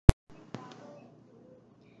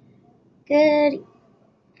Good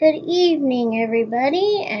evening,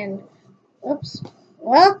 everybody, and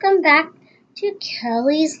welcome back to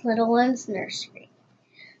Kelly's Little Ones Nursery.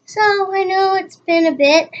 So I know it's been a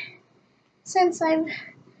bit since I've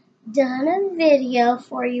done a video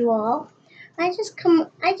for you all. I just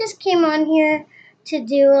came on here to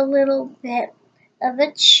do a little bit of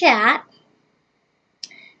a chat,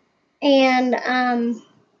 and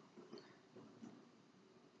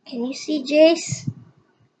can you see Jace?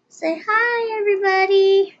 Say hi,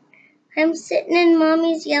 everybody. I'm sitting in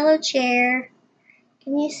Mommy's yellow chair.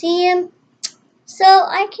 Can you see him? So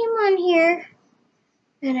I came on here,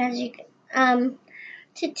 and as you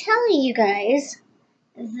to tell you guys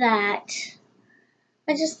that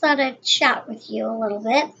I just thought I'd chat with you a little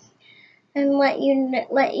bit and let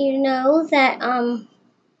you know that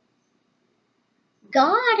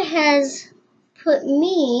God has put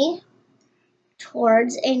me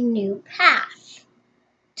towards a new path.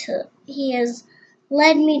 He has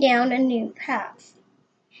led me down a new path.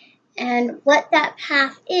 And what that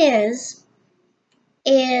path is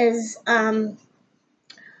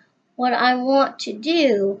what I want to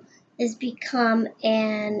do is become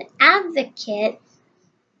an advocate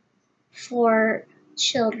for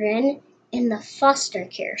children in the foster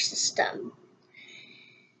care system.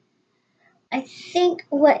 I think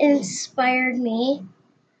what inspired me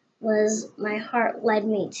was my heart led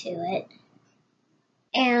me to it.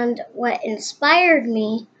 And what inspired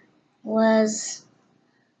me was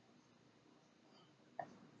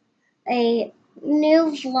a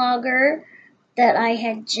new vlogger that I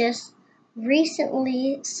had just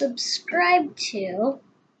recently subscribed to.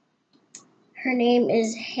 Her name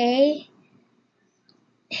is Hey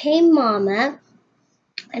Mama,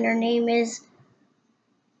 and her name is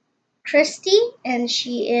Christy, and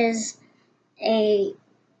she is a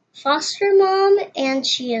foster mom, and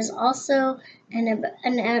she is also an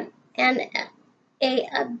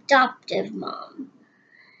adoptive mom.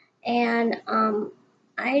 And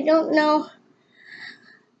I don't know.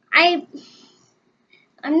 I'm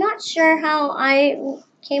not sure how I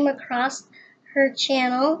came across her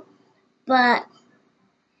channel, but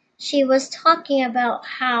she was talking about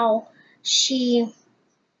how she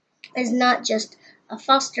is not just a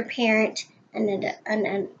foster parent and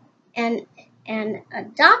an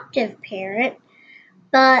adoptive parent,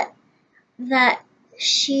 but that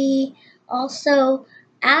she also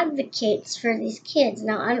advocates for these kids.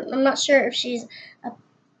 Now, I'm not sure if she's a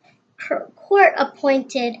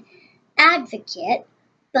court-appointed advocate,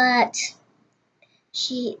 but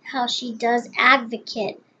how she does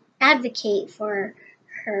advocate for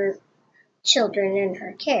her children in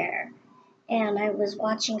her care. And I was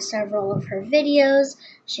watching several of her videos.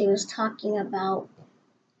 She was talking about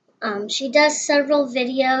she does several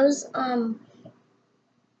videos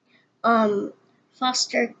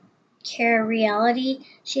foster care reality.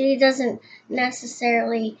 She doesn't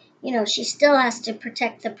necessarily, she still has to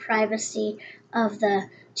protect the privacy of the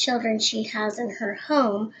children she has in her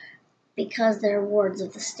home because they're wards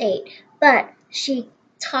of the state. But she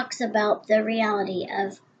talks about the reality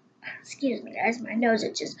of, excuse me guys, my nose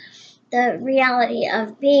itches, the reality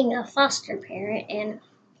of being a foster parent and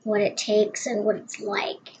what it takes and what it's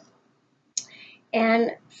like.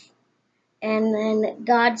 And then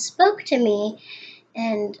God spoke to me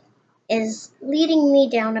and is leading me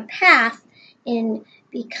down a path in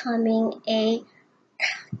becoming a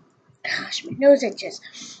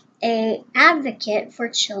advocate for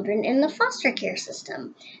children in the foster care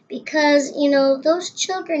system, because those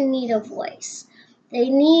children need a voice. They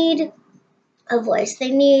need a voice.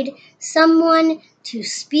 They need someone to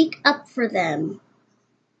speak up for them,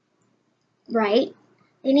 right?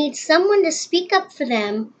 They need someone to speak up for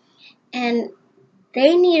them, and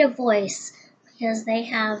they need a voice because they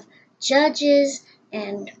have judges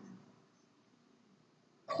and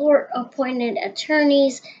court-appointed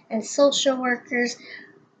attorneys and social workers.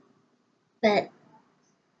 But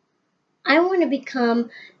I want to become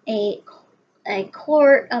a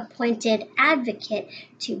court-appointed advocate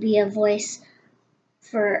to be a voice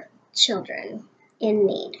for children in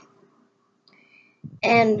need.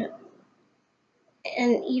 And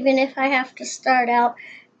even if I have to start out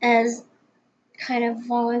as kind of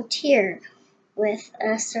volunteer with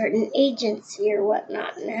a certain agency or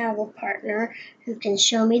whatnot and have a partner who can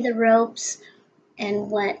show me the ropes and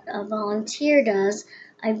what a volunteer does,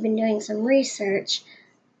 I've been doing some research,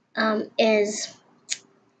 is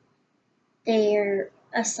they're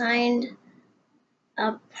assigned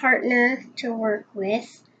a partner to work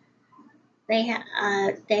with. They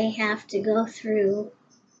have to go through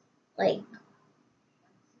like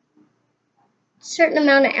certain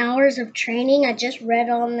amount of hours of training. I just read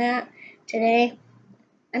on that today.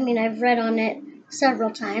 I mean, I've read on it several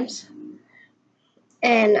times.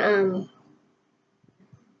 And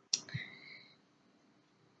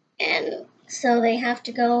so they have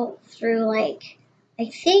to go through, like, I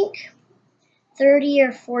think 30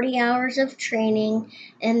 or 40 hours of training,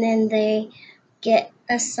 and then they get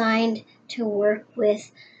assigned to work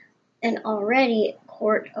with an already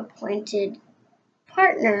court-appointed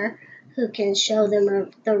partner who can show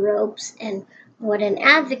them the ropes. And what an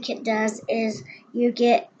advocate does is you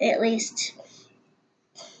get at least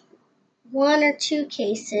 1 or 2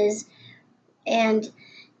 cases, and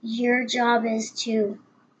your job is to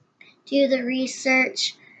do the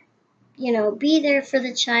research, be there for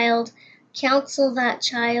the child, counsel that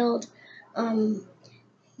child.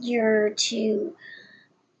 You're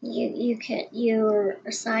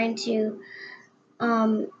assigned to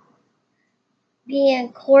be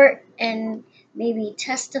in court and maybe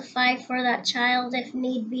testify for that child if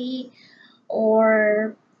need be,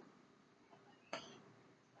 or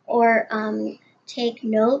take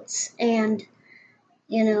notes, and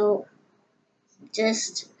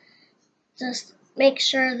just make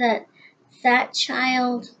sure that that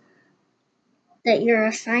child that you're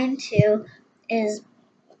assigned to is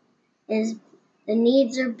the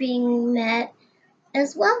needs are being met,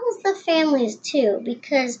 as well as the families too,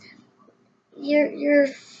 because you're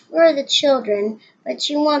for the children, but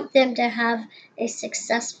you want them to have a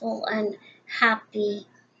successful and happy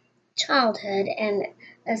childhood and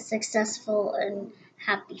a successful and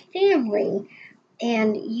happy family.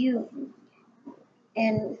 And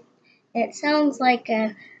it sounds like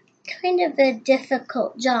a kind of a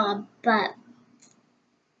difficult job, but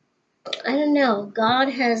I don't know. God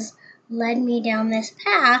has led me down this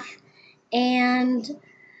path, and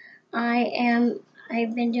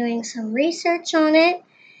I've been doing some research on it,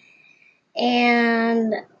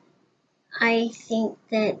 and I think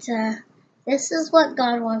that this is what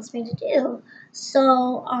God wants me to do.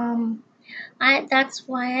 So that's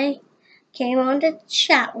why I came on to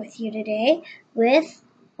chat with you today with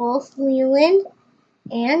both Leland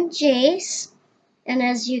and Jace. And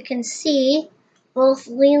as you can see, both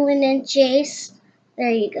Leland and Jace, there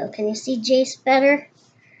you go. Can you see Jace better?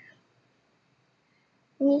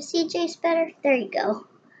 Can you see Jace better? There you go.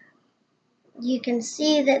 You can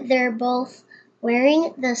see that they're both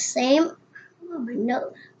wearing the same. Oh, my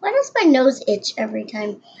nose. Why does my nose itch every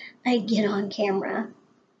time I get on camera?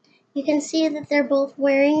 You can see that they're both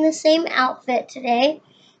wearing the same outfit today.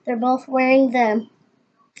 They're both wearing the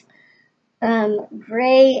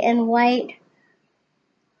gray and white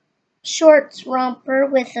shorts romper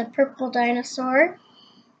with a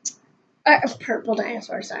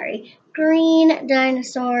green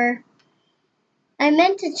dinosaur. I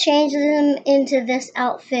meant to change them into this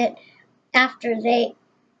outfit after they,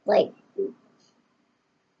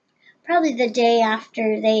 probably the day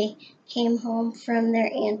after they came home from their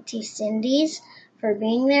Auntie Cindy's for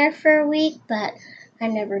being there for a week, but I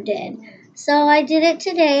never did. So I did it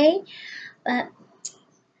today,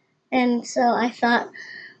 and so I thought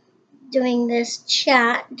during this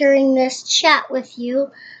chat with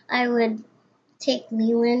you, I would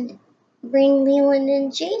bring Leland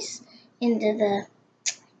and Jace into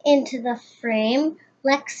the frame.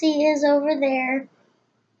 Lexi is over there.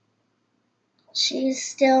 She's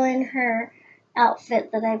still in her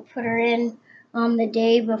outfit that I put her in on the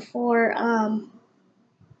day before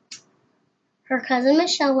her cousin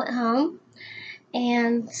Michelle went home.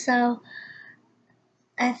 And so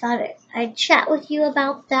I thought I'd chat with you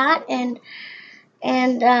about that and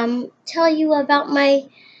tell you about my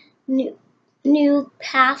new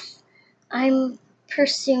path I'm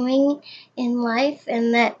pursuing in life,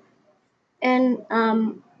 sorry,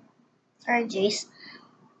 Jace,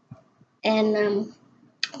 and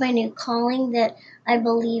my new calling that I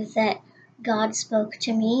believe that God spoke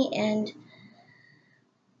to me, and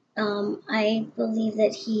I believe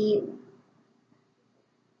that He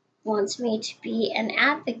wants me to be an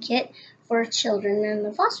advocate for children in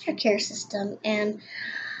the foster care system. And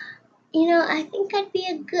I think I'd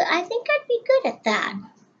be good at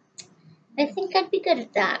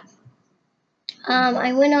that.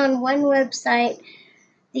 I went on one website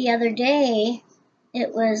the other day.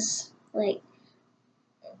 It was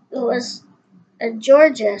a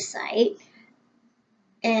Georgia site,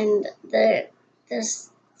 and the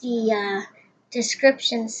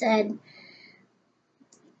description said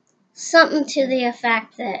something to the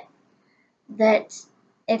effect that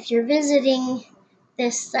if you're visiting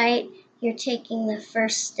this site, you're taking the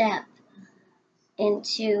first step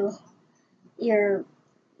into your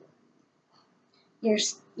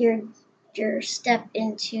step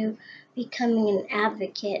into becoming an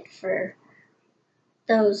advocate for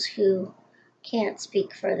those who can't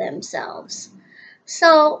speak for themselves.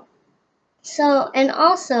 So, and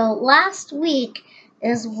also last week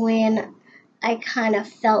is when I kind of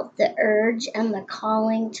felt the urge and the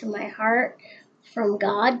calling to my heart from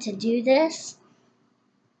God to do this.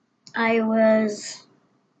 I was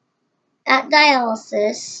at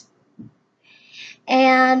dialysis,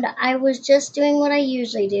 and I was just doing what I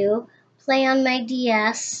usually do, play on my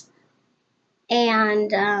DS,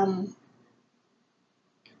 and I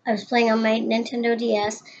was playing on my Nintendo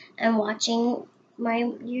DS and watching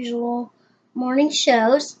my usual morning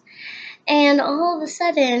shows, and all of a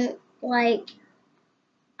sudden, like,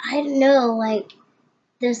 I don't know, like,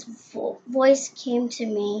 this voice came to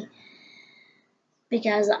me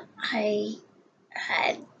because I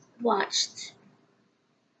had watched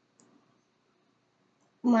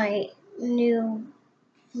my new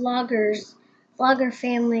vlogger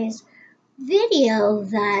family's video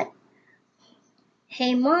that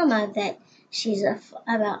Hey Mama that she's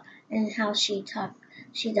about, and how she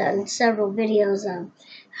done several videos of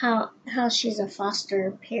how she's a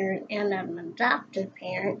foster parent and an adoptive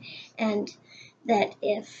parent, and that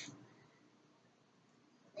if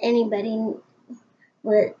anybody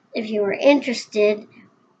if you were interested,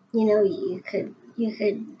 you could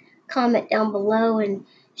comment down below, and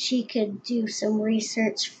she could do some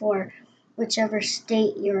research for whichever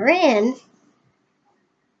state you're in.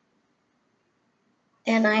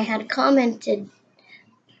 And I had commented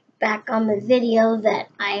back on the video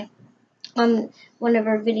on one of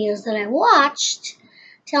her videos that I watched,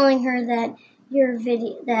 telling her that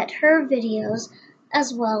her videos,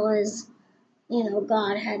 as well as,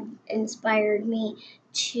 God had inspired me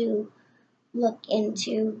to look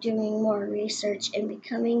into doing more research and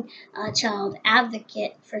becoming a child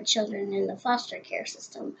advocate for children in the foster care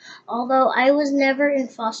system. Although I was never in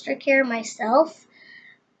foster care myself,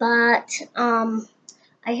 but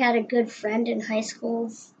I had a good friend in high school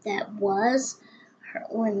that was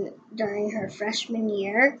during her freshman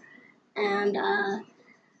year, and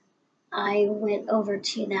I went over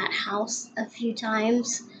to that house a few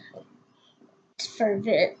times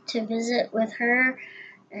to visit with her,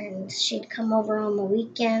 and she'd come over on the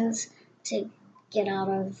weekends to get out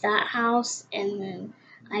of that house, and then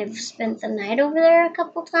I've spent the night over there a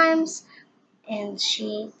couple times. And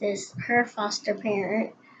her foster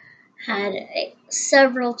parent had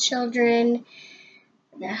several children.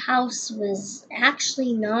 The house was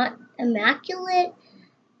actually not immaculate.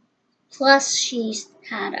 Plus, she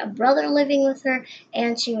had a brother living with her,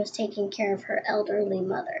 and she was taking care of her elderly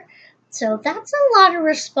mother. So that's a lot of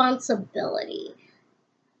responsibility.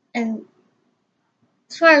 And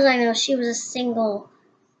as far as I know, she was a single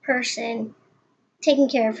person taking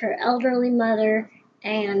care of her elderly mother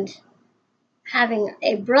and having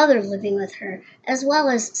a brother living with her, as well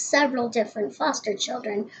as several different foster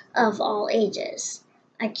children of all ages.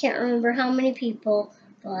 I can't remember how many people,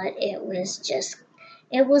 but it was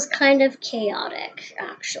kind of chaotic,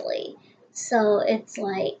 actually. So it's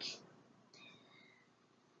like,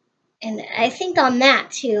 and I think on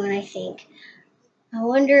that too, and I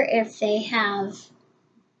wonder if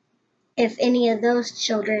any of those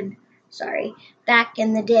children, back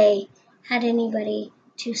in the day, had anybody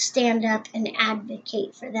to stand up and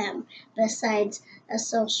advocate for them besides a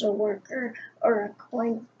social worker or a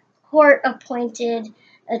court-appointed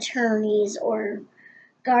attorneys or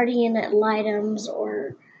guardian ad litems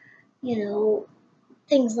or,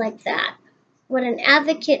 things like that. What an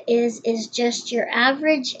advocate is just your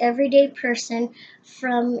average everyday person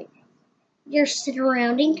from your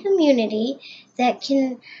surrounding community that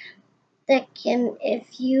can,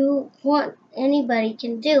 if you want, anybody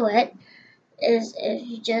can do it, is if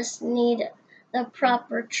you just need the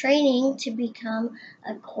proper training to become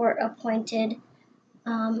a court-appointed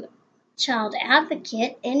child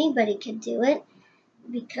advocate. Anybody could do it,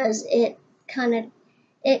 because it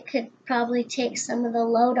could probably take some of the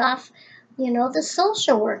load off, the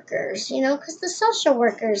social workers, because the social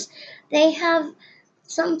workers, they have,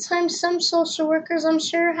 sometimes some social workers, I'm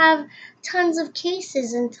sure, have tons of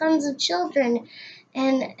cases and tons of children,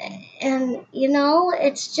 and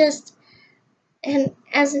it's just, and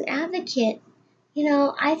as an advocate,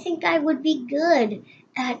 I think I would be good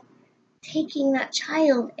at taking that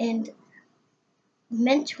child and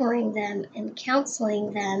mentoring them and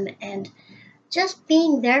counseling them and just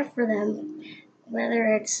being there for them,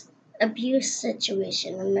 whether it's abuse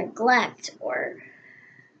situation or neglect or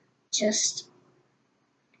just,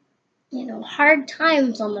 hard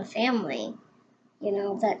times on the family.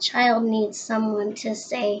 That child needs someone to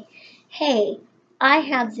say, hey, I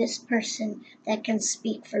have this person that can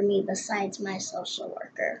speak for me besides my social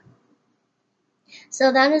worker.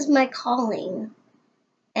 So that is my calling.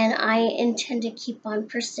 and I intend to keep on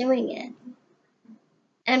pursuing it.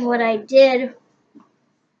 And what I did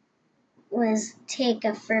was take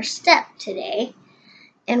a first step today.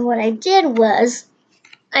 And what I did was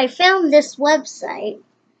I found this website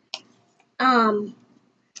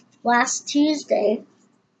last Tuesday,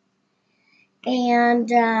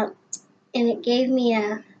 and it gave me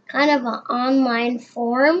a kind of an online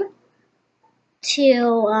form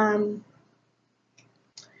to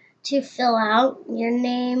fill out your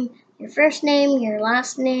name, your first name, your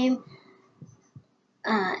last name,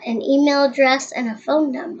 an email address, and a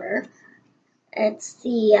phone number. It's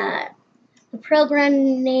the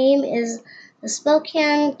program name is the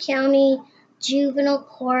Spokane County Juvenile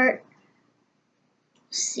Court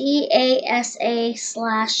CASA/GAL.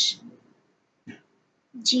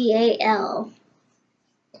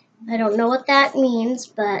 I don't know what that means,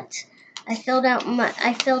 but I filled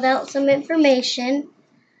out some information,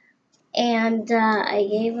 and I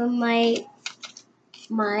gave them my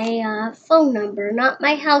phone number, not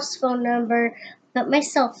my house phone number, but my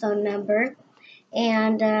cell phone number.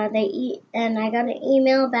 And and I got an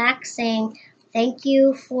email back saying, "Thank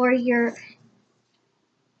you for your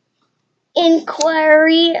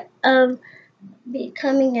inquiry of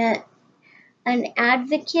becoming an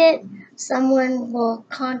advocate. Someone will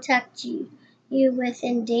contact you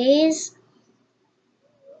within days.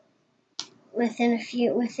 Within a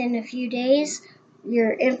few days,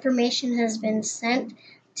 your information has been sent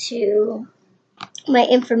to." My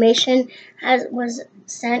information was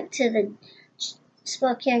sent to the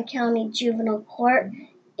Spokane County Juvenile Court,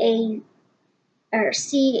 CASA,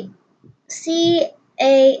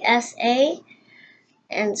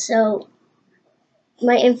 and so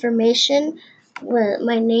my information,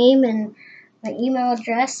 my name and my email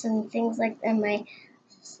address and things like that, my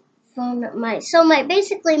phone,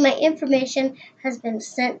 basically my information has been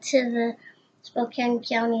sent to the Spokane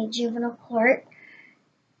County Juvenile Court,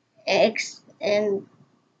 and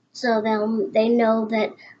so they know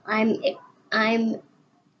that I'm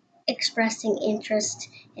expressing interest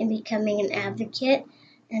in becoming an advocate,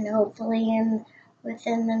 and hopefully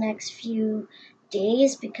within the next few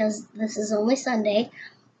days, because this is only Sunday,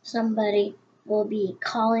 somebody will be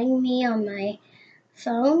calling me on my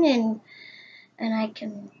phone, and I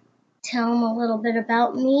can tell them a little bit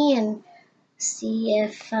about me and see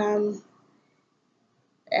if I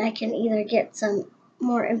can either get some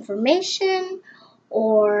more information,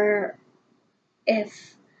 or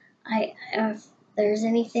if there's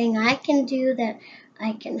anything I can do that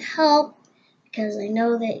I can help, because I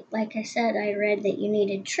know that, like I said, I read that you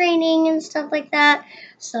needed training and stuff like that.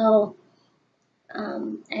 So,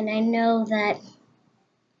 and I know that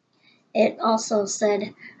it also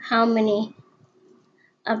said how many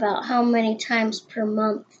times per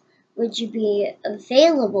month would you be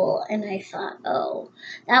available, and I thought, oh,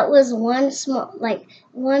 that was one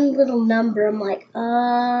little number. I'm like,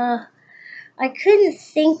 I couldn't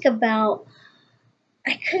think of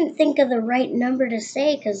the right number to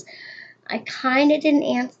say, because I kind of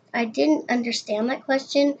didn't understand that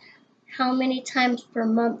question. How many times per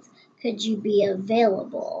month could you be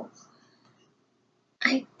available?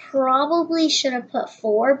 I probably should have put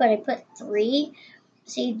 4, but I put 3.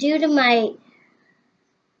 See, due to my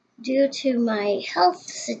health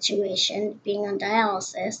situation, being on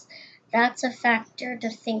dialysis, that's a factor to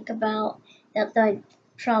think about, that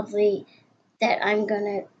I'm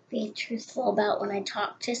gonna be truthful about when I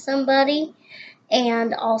talk to somebody.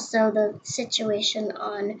 And also the situation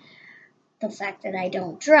on the fact that I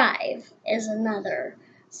don't drive is another.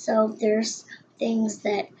 So there's things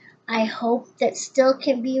that I hope that still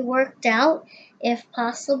can be worked out if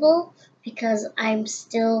possible, because I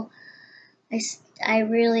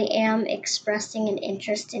really am expressing an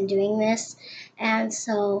interest in doing this. And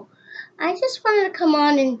so I just wanted to come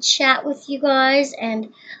on and chat with you guys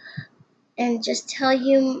and just tell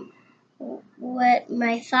you what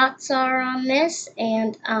my thoughts are on this,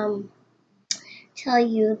 and tell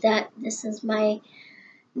you that this is my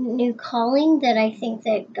new calling that I think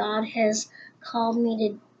that God has called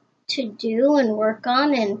me to do and work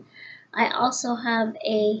on. And I also have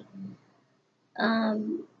a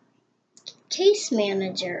case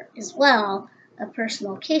manager as well, a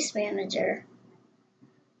personal case manager,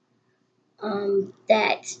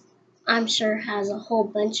 that I'm sure has a whole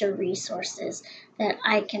bunch of resources that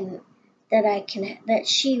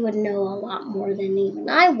she would know a lot more than even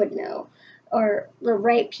I would know, or the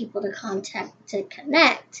right people to contact to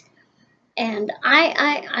connect. And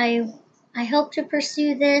I hope to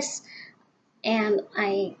pursue this, and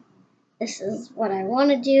this is what I want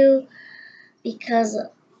to do, because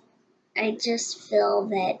I just feel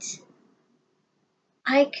that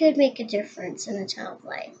I could make a difference in a child's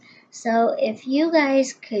life. So if you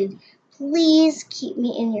guys could please keep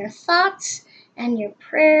me in your thoughts and your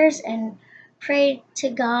prayers, and pray to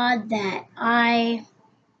God that I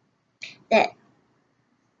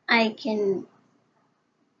can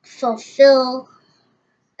fulfill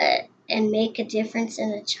and make a difference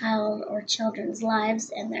in a child or children's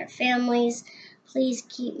lives and their families. Please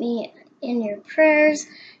keep me in your prayers.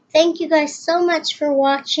 Thank you guys so much for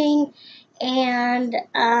watching, and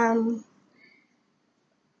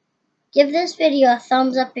give this video a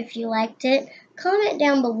thumbs up if you liked it. Comment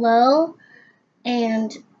down below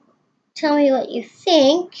and tell me what you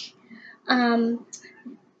think.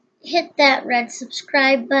 Hit that red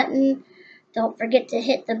subscribe button. Don't forget to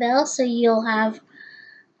hit the bell so you'll have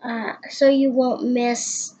so you won't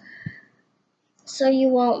miss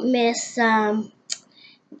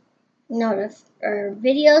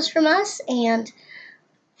videos from us and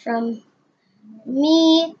from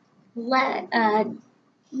me, Leland,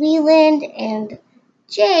 and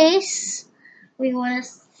Jace. We want to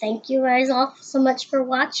thank you guys all so much for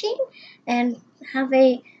watching, and have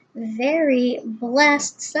a very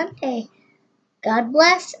blessed Sunday. God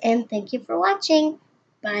bless, and thank you for watching.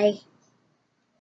 Bye.